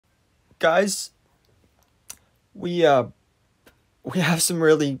Guys, we have some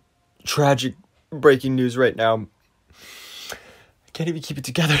really tragic breaking news right now. I can't even keep it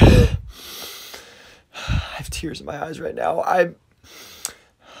together. I have tears in my eyes right now. I'm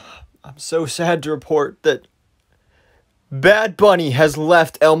so sad to report that Bad Bunny has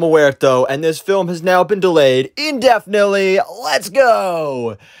left El Muerto, and this film has now been delayed indefinitely. Let's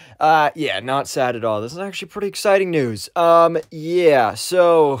go! Yeah, not sad at all. This is actually pretty exciting news. Yeah,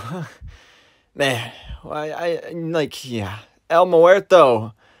 so, man, yeah, El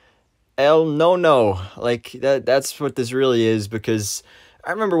Muerto, El No-No, like, that's what this really is, because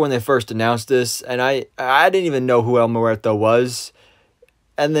I remember when they first announced this, and I didn't even know who El Muerto was.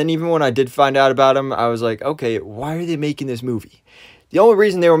 And then even when I did find out about him, I was like, okay, why are they making this movie? The only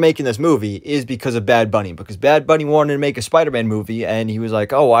reason they were making this movie is because of Bad Bunny. Because Bad Bunny wanted to make a Spider-Man movie, and he was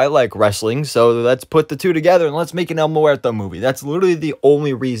like, oh, I like wrestling, so let's put the two together and let's make an El Muerto movie. That's literally the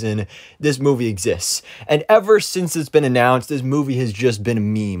only reason this movie exists. And ever since it's been announced, this movie has just been a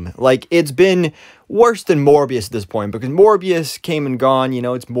meme. Like, it's been worse than Morbius at this point, because Morbius came and gone, you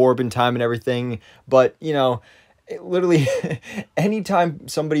know, it's Morbin time and everything, but, you know, literally anytime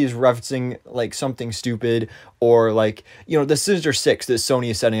somebody is referencing like something stupid or like, you know, the Sinister Six that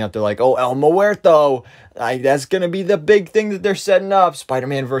Sony is setting up, they're like, oh, El Muerto, that's gonna be the big thing that they're setting up,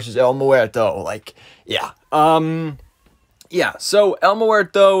 Spider-Man versus El Muerto. Like, yeah, yeah, so El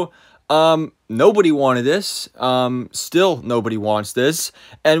Muerto, nobody wanted this, still nobody wants this,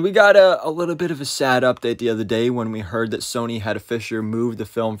 and we got a little bit of a sad update the other day when we heard that Sony had officially moved the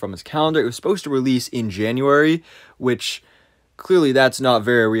film from its calendar. It was supposed to release in January, which clearly that's not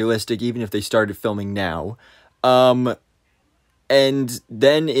very realistic, even if they started filming now, and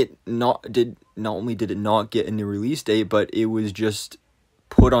then not only did it not get a new release date, but it was just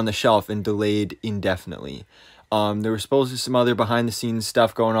put on the shelf and delayed indefinitely. There was supposed to be some other behind-the-scenes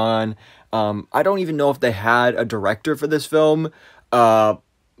stuff going on. I don't even know if they had a director for this film.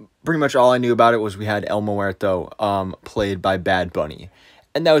 Pretty much all I knew about it was we had El Muerto, played by Bad Bunny.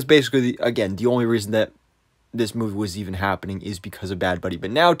 And that was basically, again, the only reason that this movie was even happening is because of Bad Bunny.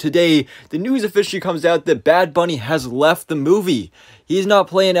 But now, today, the news officially comes out that Bad Bunny has left the movie. He's not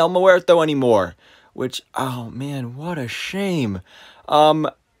playing El Muerto anymore. Which, oh man, what a shame.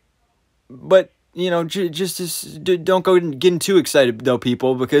 But you know, don't go getting too excited, though,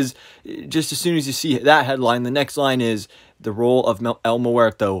 people, because just as soon as you see that headline, the next line is, the role of El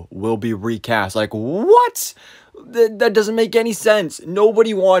Muerto will be recast. Like, what? That doesn't make any sense.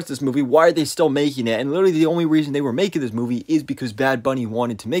 Nobody wants this movie. Why are they still making it? And literally the only reason they were making this movie is because Bad Bunny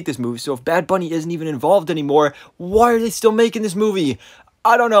wanted to make this movie. So if Bad Bunny isn't even involved anymore, why are they still making this movie?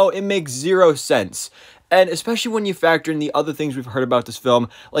 I don't know. It makes zero sense. And especially when you factor in the other things we've heard about this film,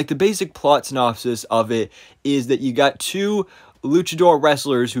 like the basic plot synopsis of it is that you got two luchador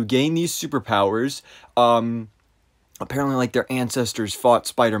wrestlers who gain these superpowers. Apparently, like, their ancestors fought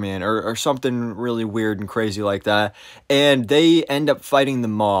Spider-Man or something really weird and crazy like that. And they end up fighting the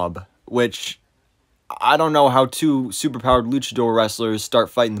mob, which I don't know how two superpowered luchador wrestlers start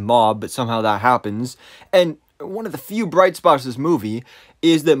fighting the mob, but somehow that happens. And one of the few bright spots of this movie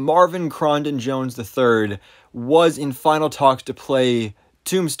is that Marvin Crondon Jones III was in final talks to play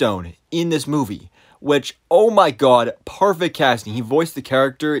Tombstone in this movie, which, oh my god, perfect casting. He voiced the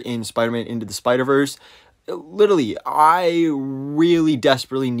character in Spider-Man Into the Spider-Verse. Literally, I really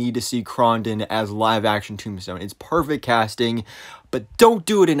desperately need to see Crondon as live-action Tombstone. It's perfect casting, but don't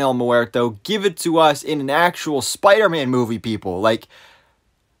do it in El Muerto. Give it to us in an actual Spider-Man movie, people. Like,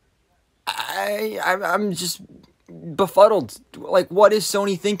 I'm just befuddled. Like, what is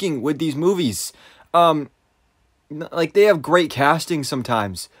Sony thinking with these movies? Like, they have great casting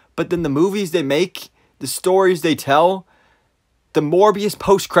sometimes, but then the movies they make, the stories they tell, the Morbius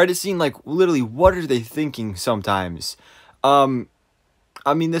post-credit scene, like, literally, what are they thinking sometimes? I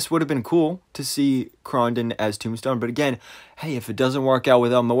mean, this would have been cool to see Crondon as Tombstone, but again, hey, if it doesn't work out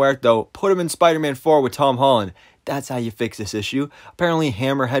with El Muerto, put him in Spider-Man 4 with Tom Holland. That's how you fix this issue. Apparently,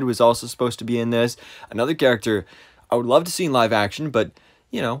 Hammerhead was also supposed to be in this. Another character I would love to see in live action, but,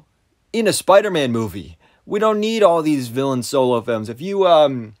 you know, in a Spider-Man movie. We don't need all these villain solo films. If you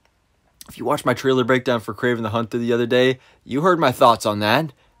watched my trailer breakdown for Kraven the Hunter the other day, you heard my thoughts on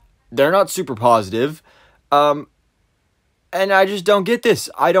that. They're not super positive. And I just don't get this.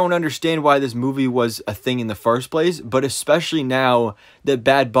 I don't understand why this movie was a thing in the first place, but especially now that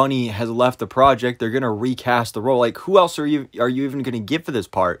Bad Bunny has left the project, they're going to recast the role. Like, who else are you even going to get for this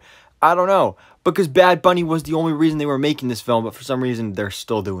part? I don't know. Because Bad Bunny was the only reason they were making this film, but for some reason, they're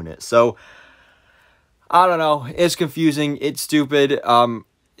still doing it. So, I don't know. It's confusing. It's stupid.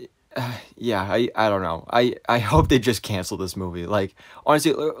 Yeah, I don't know. I hope they just cancel this movie. Like,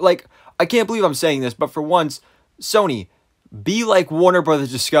 honestly, like, I can't believe I'm saying this, but for once, Sony, be like Warner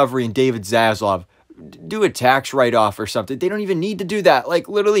Brothers Discovery and David Zaslav. Do a tax write-off or something. They don't even need to do that. Like,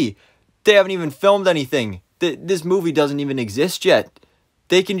 literally, they haven't even filmed anything. This movie doesn't even exist yet.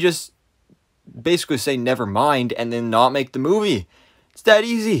 They can just basically say never mind and then not make the movie. It's that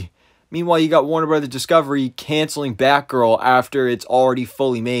easy. Meanwhile, you got Warner Brothers Discovery canceling Batgirl after it's already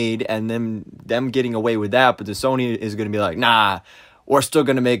fully made, and them getting away with that, but the Sony is going to be like, nah, we're still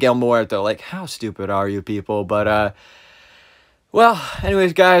going to make El Muerto. Like, how stupid are you people? But, well,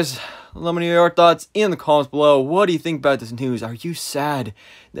 anyways, guys, let me know your thoughts in the comments below. What do you think about this news? Are you sad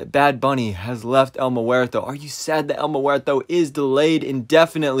that Bad Bunny has left El Muerto? Are you sad that El Muerto is delayed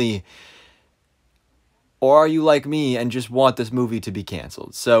indefinitely? Or are you like me and just want this movie to be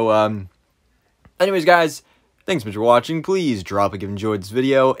canceled? So, anyways, guys, thanks so much for watching. Please drop a like if you enjoyed this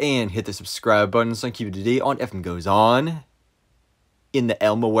video and hit the subscribe button so I can keep you up to date on everything goes on in the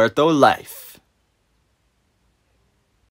El Muerto life.